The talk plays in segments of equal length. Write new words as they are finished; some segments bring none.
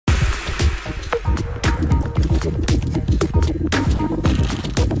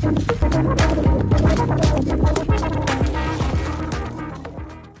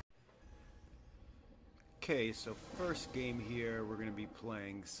Okay, so first game here, we're going to be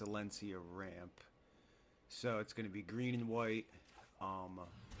playing Selesnya Ramp. So it's going to be green and white.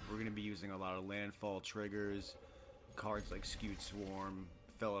 We're going to be using a lot of landfall triggers, cards like Skewed Swarm,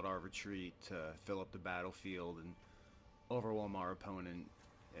 Fell at Our Retreat to fill up the battlefield and overwhelm our opponent.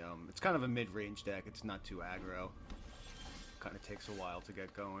 It's kind of a mid-range deck, it's not too aggro. Kind of takes a while to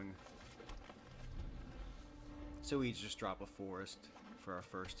get going. So we each just drop a forest for our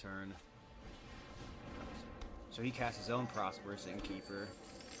first turn. So he casts his own Prosperous Innkeeper.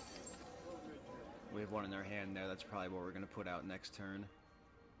 We have one in our hand there. That's probably what we're going to put out next turn.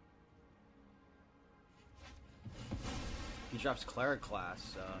 He drops Cleric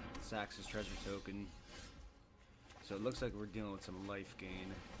Class, sacks his treasure token. So it looks like we're dealing with some life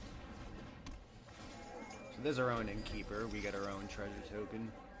gain. So there's our own Innkeeper. We get our own treasure token.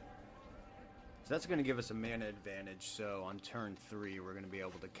 So that's going to give us a mana advantage, so on turn 3 we're going to be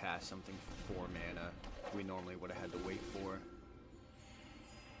able to cast something for 4 mana we normally would have had to wait for.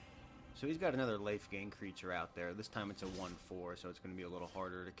 So he's got another life gain creature out there. This time it's a 1/4, so it's going to be a little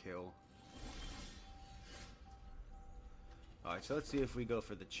harder to kill. Alright, so let's see if we go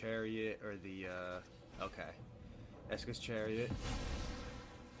for the Chariot or the, okay. Eska's Chariot.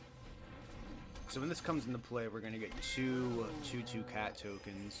 So when this comes into play, we're going to get two 2/2 cat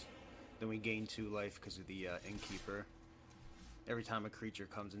tokens. Then we gain 2 life because of the Innkeeper. Every time a creature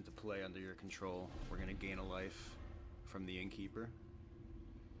comes into play under your control, we're going to gain a life from the Innkeeper.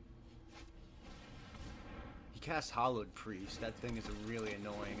 He casts Hallowed Priest. That thing is really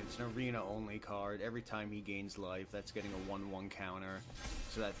annoying. It's an arena-only card. Every time he gains life, that's getting a 1/1 counter.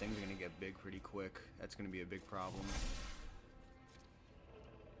 So that thing's going to get big pretty quick. That's going to be a big problem.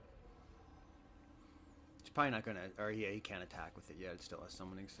 Probably not gonna, or yeah, he can't attack with it yet. It still has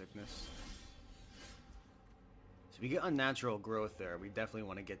Summoning Sickness. So we get Unnatural Growth there. We definitely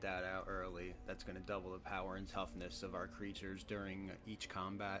want to get that out early. That's going to double the power and toughness of our creatures during each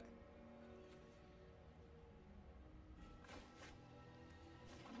combat.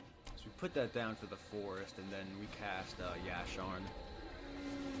 So we put that down for the forest, and then we cast Yasharn.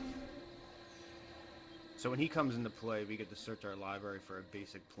 So when he comes into play, we get to search our library for a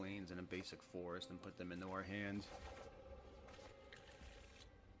basic plains and a basic forest and put them into our hand.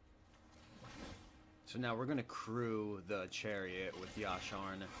 So now we're going to crew the Chariot with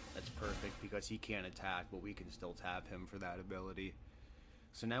Yasharn. That's perfect because he can't attack, but we can still tap him for that ability.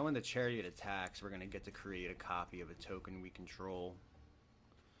 So now when the Chariot attacks, we're going to get to create a copy of a token we control.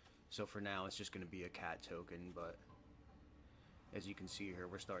 So for now, it's just going to be a cat token, but as you can see here,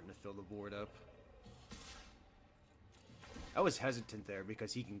 we're starting to fill the board up. I was hesitant there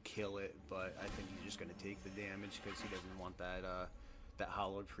because he can kill it, but I think he's just going to take the damage because he doesn't want that that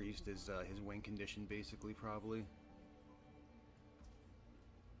Hallowed Priest as his win condition, basically, probably.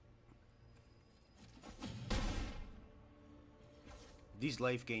 These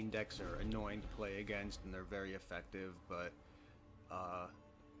life gain decks are annoying to play against, and they're very effective, but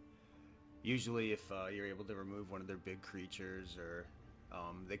usually if you're able to remove one of their big creatures, or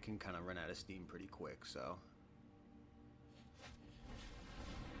they can kind of run out of steam pretty quick, so...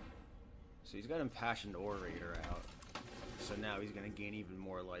 So he's got Impassioned Orator out. So now he's going to gain even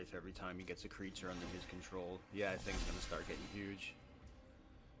more life every time he gets a creature under his control. Yeah, I think it's going to start getting huge.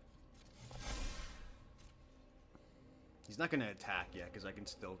 He's not going to attack yet, because I can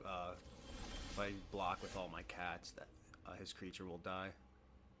still, if I block with all my cats, that his creature will die.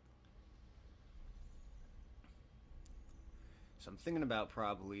 So I'm thinking about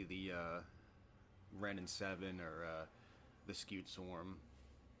probably the Wrenn and 7 or the Skewed Swarm.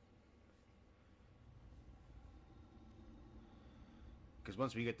 Because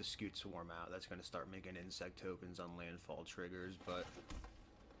once we get the Skewed Swarm out, that's going to start making insect tokens on landfall triggers, but...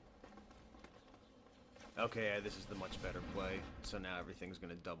 Okay, yeah, this is the much better play. So now everything's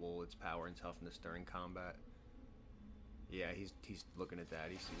going to double its power and toughness during combat. Yeah, he's looking at that.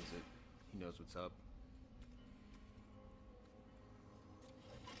 He sees it. He knows what's up.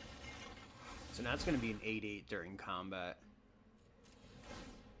 So now it's going to be an 8/8 during combat.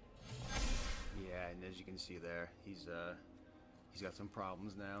 Yeah, and as you can see there, he's got some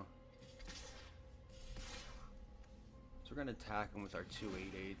problems now. So we're going to attack him with our 2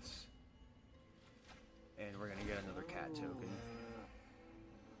 8/8s. And we're going to get another cat token.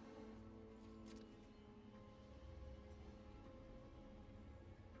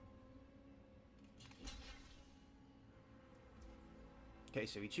 Okay,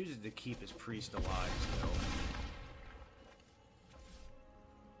 so he chooses to keep his priest alive still.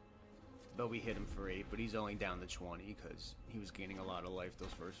 Though we hit him for 8, but he's only down to 20 because he was gaining a lot of life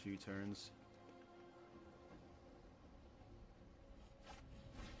those first few turns.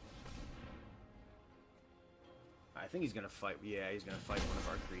 think he's gonna fight. Yeah, he's gonna fight one of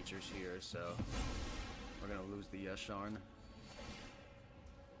our creatures here, so we're gonna lose the Yesharn.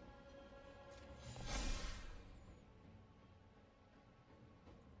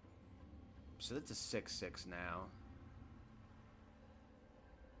 So that's a 6/6 now.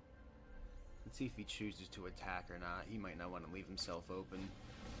 Let's see if he chooses to attack or not. He might not want to leave himself open.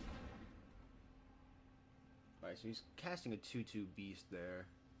 Alright, so he's casting a 2/2 beast there.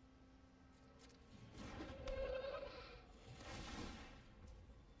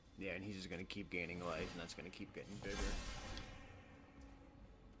 Yeah, and he's just going to keep gaining life, and that's going to keep getting bigger.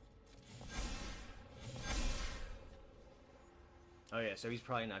 Oh yeah, so he's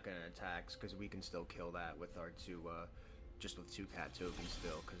probably not going to attack, because we can still kill that with our two, just with 2 cat tokens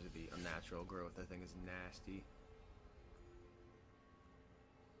still, because of the unnatural growth. I think is nasty.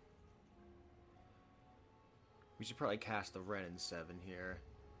 We should probably cast the Ren in 7 here,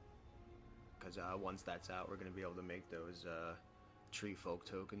 because once that's out, we're going to be able to make those tree folk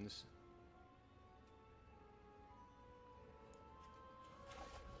tokens.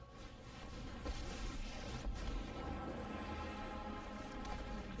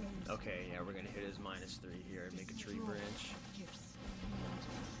 Okay, yeah, we're gonna hit his -3 here and make a tree branch.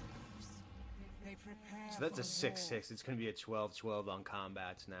 So that's a 6/6. It's gonna be a 12/12 on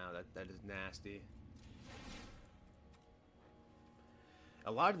combats now. That is nasty.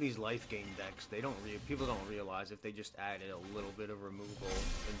 A lot of these life gain decks, people don't realize if they just added a little bit of removal,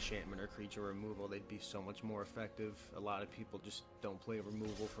 enchantment or creature removal, they'd be so much more effective. A lot of people just don't play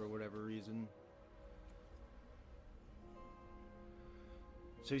removal for whatever reason.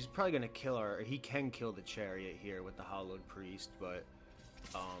 So he's probably gonna kill he can kill the chariot here with the Hollowed Priest, but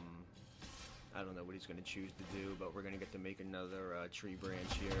I don't know what he's gonna choose to do, but we're gonna get to make another tree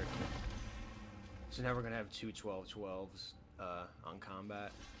branch here. So now we're gonna have 2 12/12s on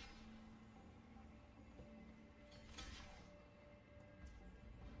combat.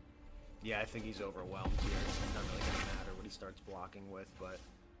 Yeah, I think he's overwhelmed here. It's not really gonna matter what he starts blocking with, but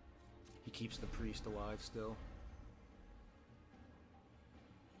he keeps the priest alive still.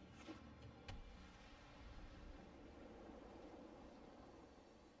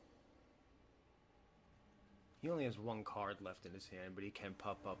 He only has 1 card left in his hand, but he can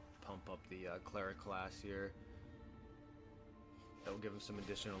pump up the cleric class here. That will give him some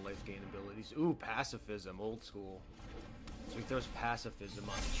additional life gain abilities. Ooh, pacifism, old school. So he throws pacifism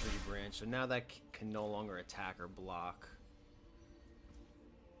on the tree branch, so now that can no longer attack or block.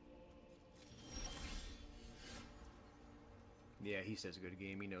 Yeah, he says good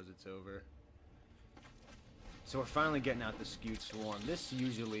game. He knows it's over. So we're finally getting out the Skewed Swarm. This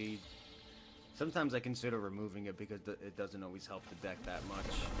usually... Sometimes I consider removing it because it doesn't always help the deck that much.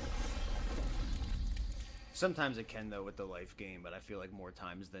 Sometimes it can, though, with the life gain, but I feel like more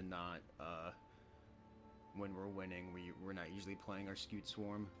times than not, when we're winning, we're not usually playing our Skewed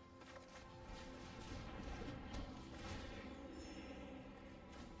Swarm.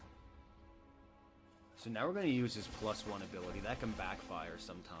 So now we're going to use his +1 ability. That can backfire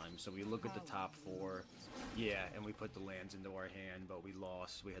sometimes. So we look at the top 4, yeah, and we put the lands into our hand, but we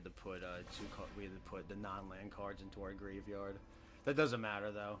lost. We had to put the non-land cards into our graveyard. That doesn't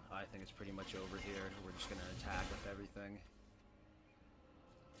matter though. I think it's pretty much over here. We're just going to attack with everything.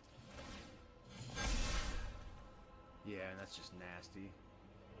 Yeah, and that's just nasty.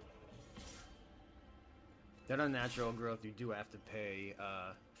 That unnatural growth, you do have to pay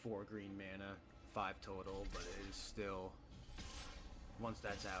 4 green mana. 5 total, but it is still, once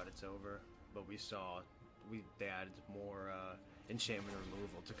that's out, it's over. But they added more enchantment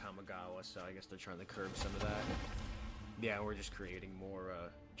removal to Kamigawa, so I guess they're trying to curb some of that. Yeah, we're just creating more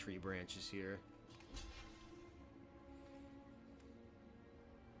tree branches here.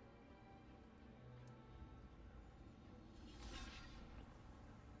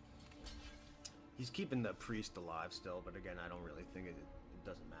 He's keeping the priest alive still, but again, I don't really think it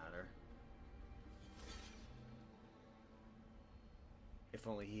doesn't matter. If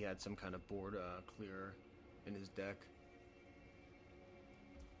only he had some kind of board clearer in his deck.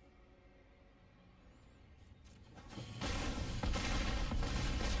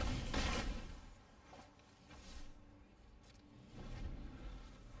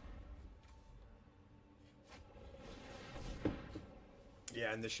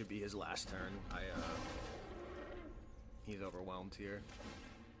 Yeah, and this should be his last turn. He's overwhelmed here.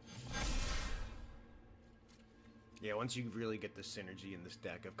 Yeah, once you really get the synergy in this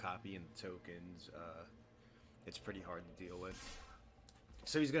deck of copying the tokens, it's pretty hard to deal with.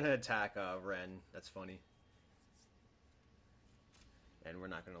 So he's gonna attack Ren. That's funny. And we're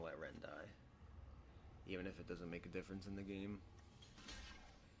not gonna let Ren die, even if it doesn't make a difference in the game.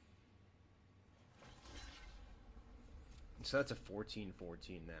 So that's a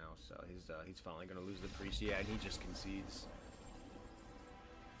 14-14 now. So he's finally gonna lose the priest. Yeah, and he just concedes.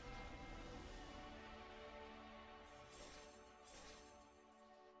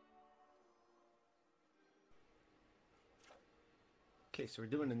 Okay, so we're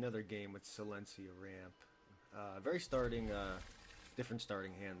doing another game with Selesnya ramp. Different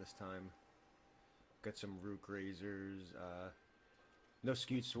starting hand this time. Got some Rook Razors, no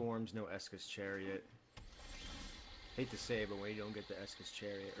Skewed Swarms, no Eska's Chariot. Hate to say it, but when you don't get the Eska's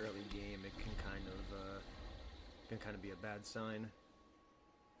Chariot early game, it can kind of be a bad sign.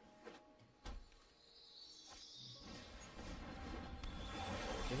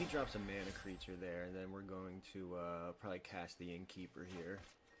 So he drops a mana creature there, and then we're going to probably cast the Innkeeper here.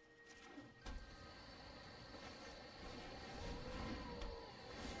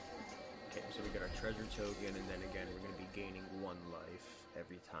 Okay, so we get our treasure token, and then again we're going to be gaining 1 life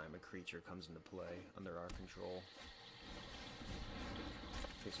every time a creature comes into play under our control.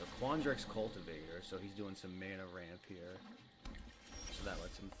 Okay, so Quandrix Cultivator, so he's doing some mana ramp here. So that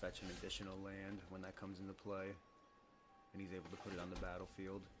lets him fetch an additional land when that comes into play. And he's able to put it on the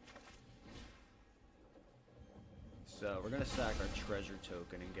battlefield. So we're going to sack our treasure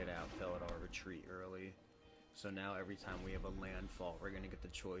token and get out Felidar Retreat early. So now every time we have a landfall, we're going to get the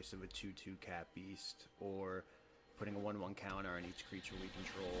choice of a 2/2 Cat Beast or putting a 1/1 counter on each creature we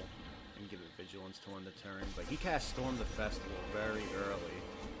control and give it Vigilance to end the turn. But he casts Storm the Festival very early.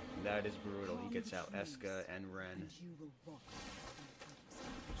 And that is brutal. He gets out Eska and Ren.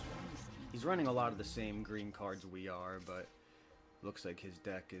 He's running a lot of the same green cards we are, but looks like his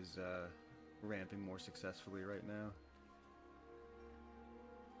deck is ramping more successfully right now.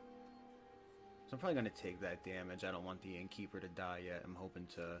 So I'm probably going to take that damage. I don't want the Innkeeper to die yet. I'm hoping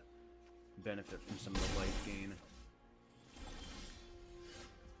to benefit from some of the life gain.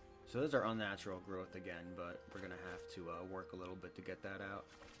 So there's our unnatural growth again, but we're going to have to work a little bit to get that out.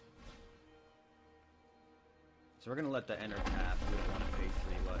 So we're going to let the enter tap. We don't want to pay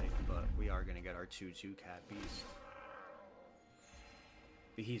 3 life, but we are going to get our 2/2 Cat Beast.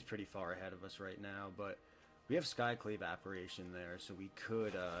 But he's pretty far ahead of us right now, but we have Skyclave Apparition there, so we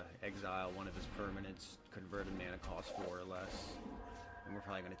could exile one of his permanents, convert a mana cost 4 or less, and we're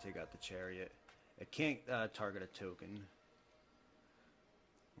probably going to take out the Chariot. It can't target a token.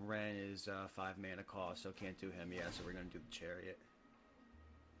 Ren is 5 mana cost, so can't do him yet, so we're going to do the Chariot.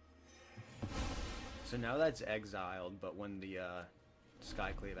 So now that's exiled, but when the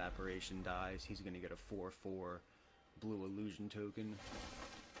Skyclave Apparition dies, he's going to get a 4/4 blue illusion token.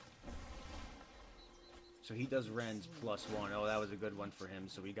 So he does Ren's +1. Oh, that was a good one for him.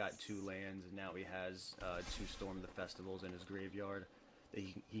 So we got 2 lands, and now he has 2 Storm the Festivals in his graveyard that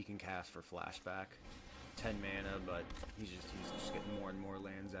he can cast for flashback. 10 mana, but he's just getting more and more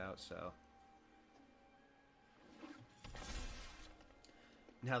lands out, so.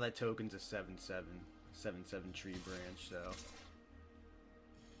 Now that token's a 7/7 tree branch, so.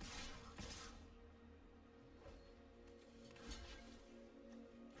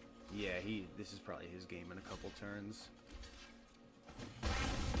 Yeah, this is probably his game in a couple turns.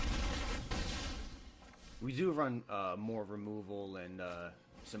 We do run more removal and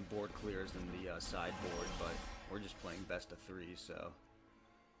some board clears than the sideboard, but we're just playing best of 3, so.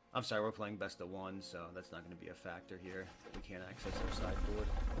 I'm sorry, we're playing best of 1, so that's not going to be a factor here. We can't access our sideboard.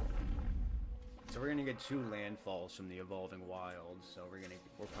 So we're gonna get 2 landfalls from the Evolving Wilds. So we're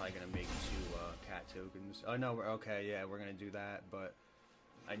probably gonna make 2 cat tokens. Oh no, okay, yeah, we're gonna do that. But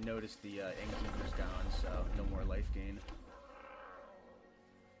I noticed the Innkeeper's gone, so no more life gain.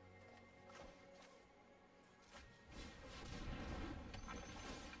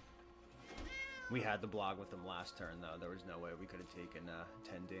 We had the block with them last turn though. There was no way we could have taken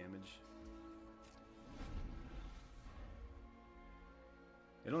 10 damage.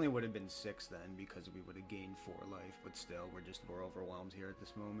 It only would have been 6 then, because we would have gained 4 life, but still, we're overwhelmed here at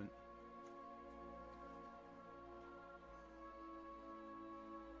this moment.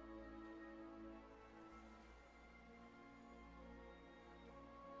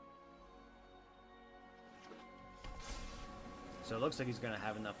 So it looks like he's gonna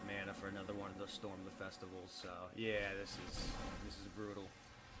have enough mana for another one of those Storm the Festivals, so yeah, this is brutal.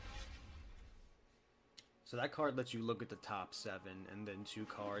 So that card lets you look at the top 7, and then 2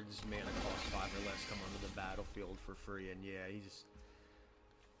 cards, mana cost 5 or less, come onto the battlefield for free, and yeah,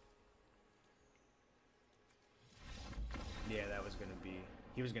 yeah, that was gonna be,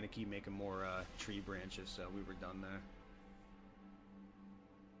 he was gonna keep making more tree branches, so we were done there.